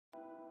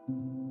Hi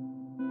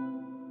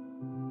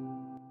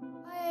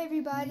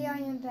everybody, I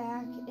am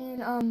back,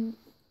 and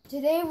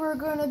today we're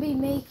gonna be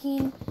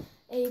making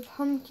a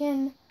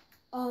pumpkin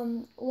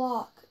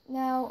lock.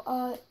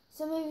 Now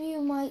some of you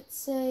might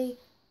say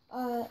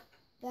that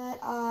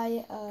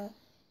I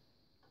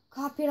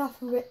copied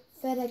off of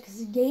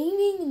FedEx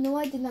Gaming. No,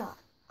 I did not.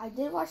 I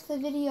did watch the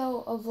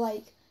video of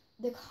like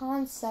the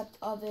concept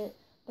of it,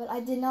 but I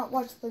did not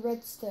watch the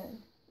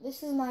redstone.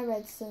 This is my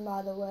redstone,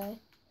 by the way.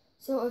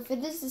 So if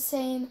it is the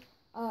same,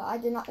 I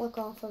did not look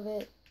off of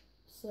it.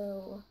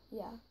 So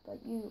yeah, but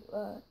you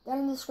down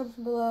in the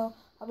description below,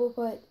 I will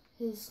put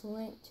his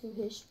link to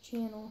his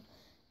channel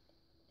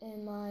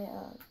in my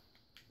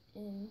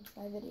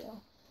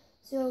video.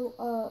 So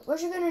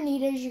what you're gonna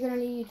need is you're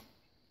gonna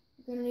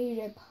need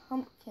a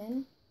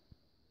pumpkin.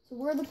 So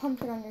wear the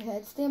pumpkin on your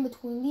head. Stand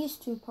between these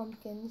two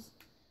pumpkins.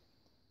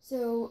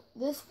 So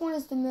this one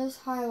is the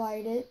most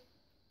highlighted,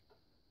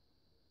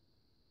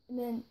 and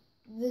then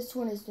this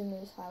one is the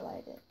most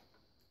highlighted.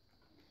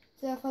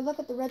 So if I look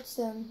at the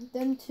redstone,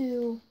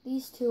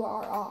 these two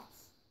are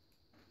off.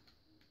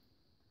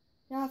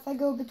 Now if I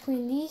go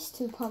between these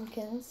two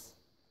pumpkins,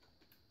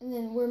 and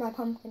then wear my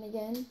pumpkin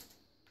again,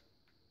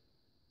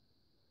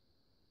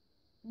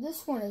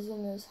 this one is the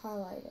most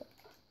highlighted.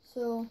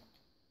 So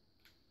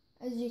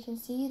as you can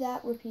see,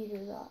 that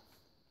repeater's off.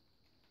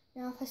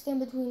 Now if I stand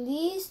between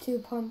these two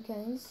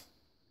pumpkins,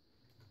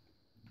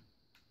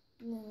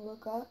 and then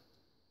look up,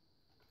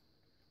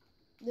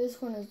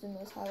 this one is the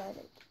most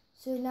highlighted.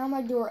 So now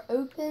my door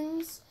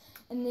opens,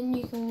 and then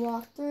you can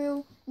walk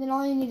through, and then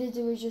all you need to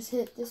do is just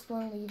hit this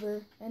one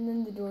lever, and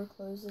then the door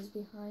closes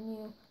behind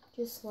you,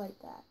 just like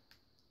that.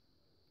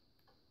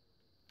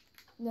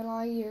 And then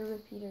all your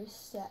repeaters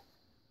set.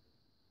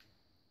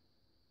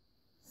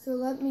 So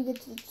let me get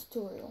to the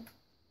tutorial.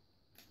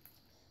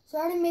 So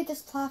I already made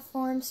this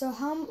platform, so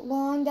how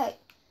long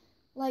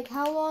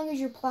is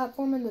your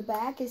platform in the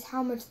back is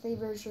how much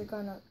levers you're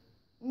gonna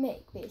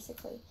make,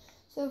 basically.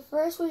 So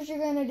first what you're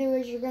going to do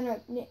is you're going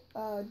to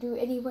do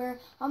anywhere.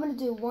 I'm going to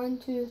do 1,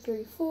 2,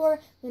 3, 4,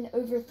 then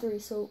over 3.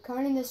 So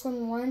counting this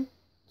one, 1,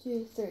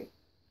 2, 3.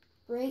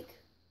 Break.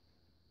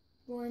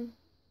 1,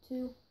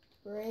 2,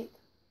 break.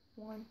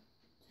 1,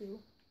 2,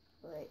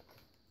 break.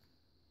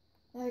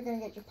 Now you're going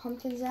to get your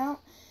pumpkins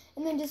out.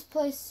 And then just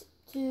place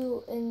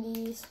 2 in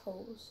these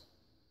holes.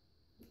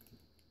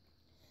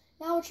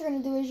 Now what you're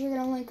going to do is you're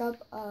going to link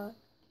up.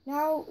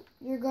 Now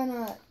you're going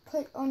to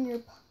put on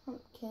your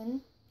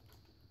pumpkin.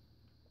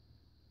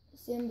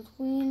 In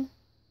between,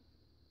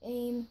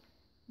 aim.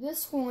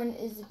 This one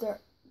is the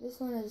dark. This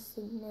one is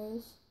the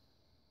most,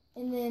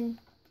 and then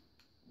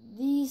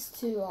these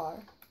two are.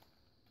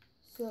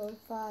 So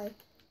if all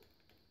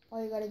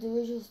you gotta do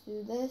is just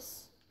do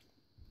this,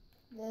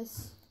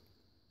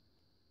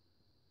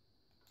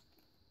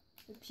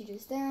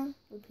 repeaters down,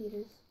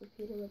 repeater,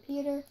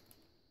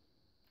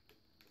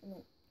 and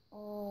then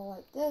all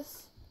like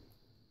this,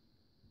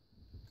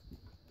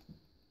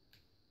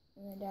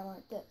 and then down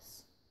like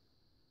this.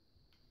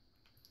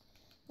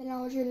 And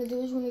now what you're going to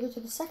do is when you go to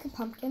the second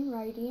pumpkin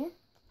right here,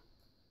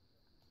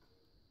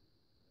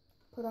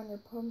 put on your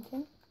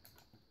pumpkin,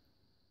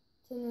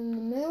 it's in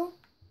the middle,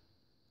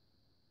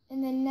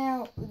 and then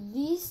now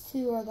these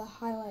two are the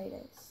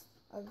highlighters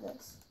of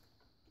this.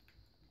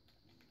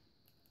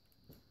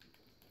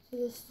 So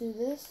just do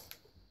this,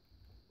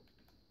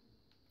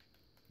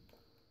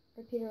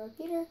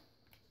 repeater,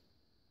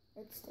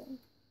 redstone.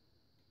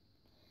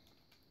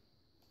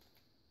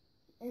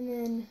 And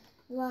then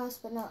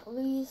last but not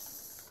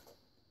least,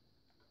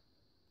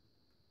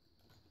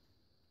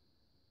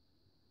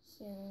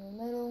 in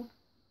the middle,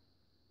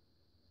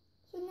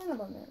 so none of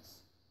them is.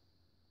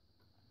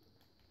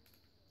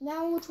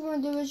 Now what you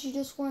want to do is you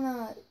just want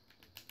to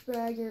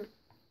drag your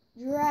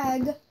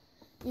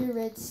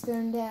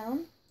redstone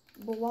down,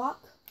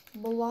 block,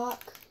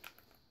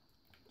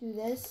 do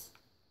this,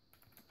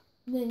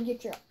 then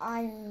get your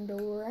iron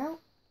door out,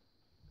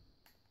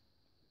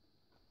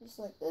 just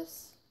like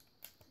this,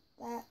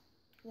 that,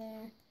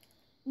 there,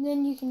 and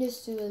then you can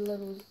just do a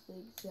little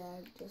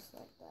zigzag just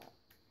like that.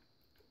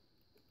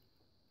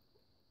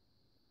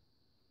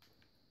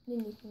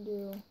 Then you can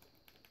do.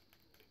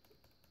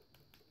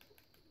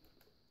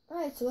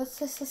 Alright, so let's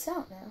test this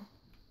out now.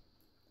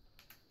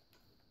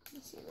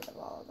 Let's get rid of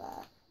all of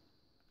that.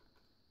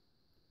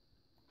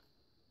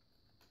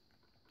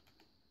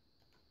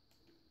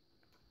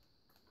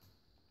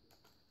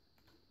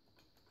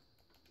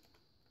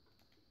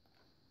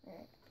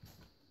 Alright.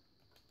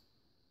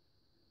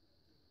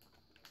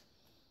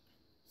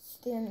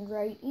 Stand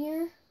right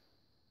here.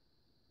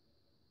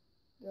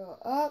 Go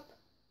up.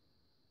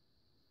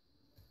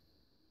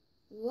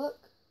 Look.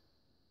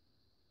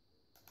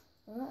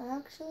 Well,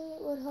 actually,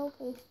 it would help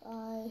if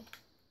I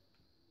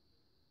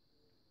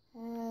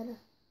had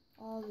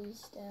all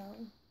these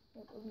down.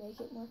 It would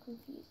make it more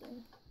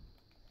confusing.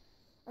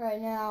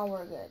 Alright, now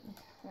we're good.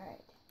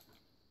 Alright.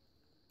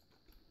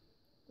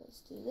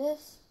 Let's do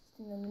this.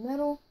 Stand in the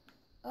middle.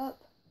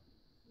 Up.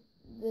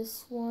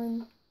 This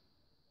one.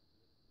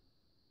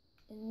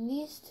 And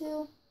these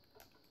two.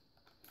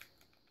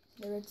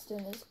 The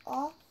redstone is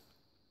off.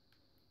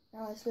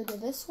 Now let's go to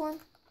this one.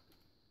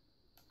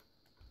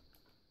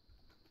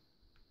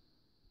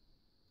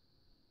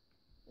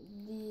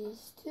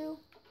 These two.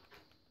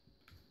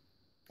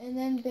 And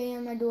then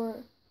bam, my door.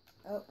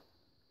 Oh.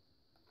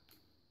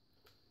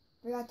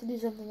 Forgot to do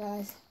something,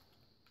 guys.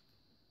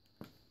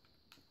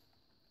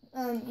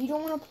 You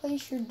don't want to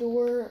place your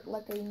door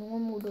like a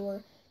normal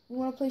door. You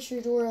want to place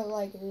your door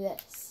like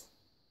this.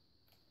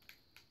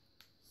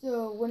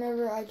 So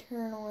whenever I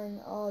turn on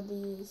all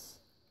these,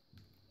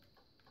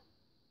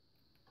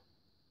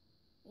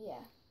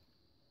 yeah.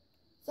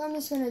 So I'm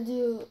just gonna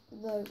do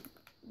the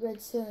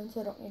redstone,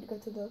 so I don't need to go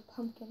through the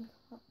pumpkin.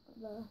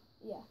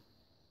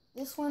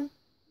 This one,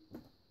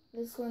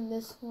 this one,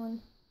 this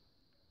one,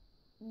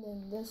 and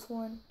then this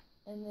one,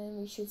 and then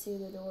we should see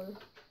the door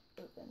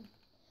open.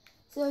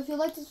 So if you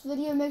like this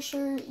video, make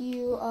sure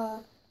you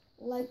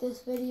like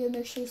this video.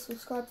 Make sure you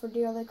subscribe for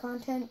daily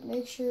content.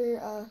 Make sure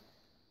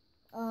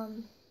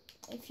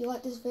if you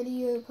like this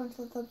video, punch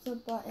the thumbs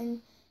up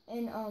button.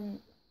 And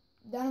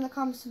down in the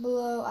comments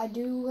below, I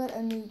do get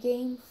a new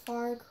game,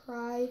 Far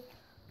Cry.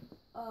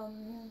 Let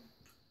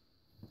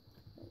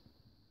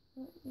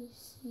me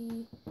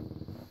see.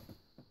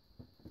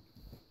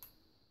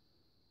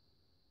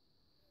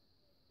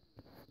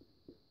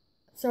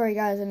 Sorry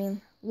guys, I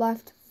mean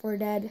Left 4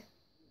 Dead.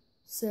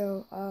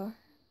 So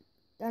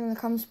down in the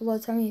comments below,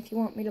 tell me if you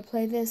want me to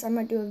play this. I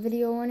might do a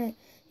video on it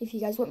if you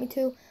guys want me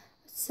to.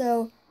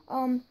 So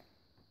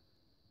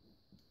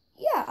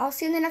yeah, I'll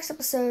see you in the next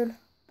episode.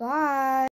 Bye.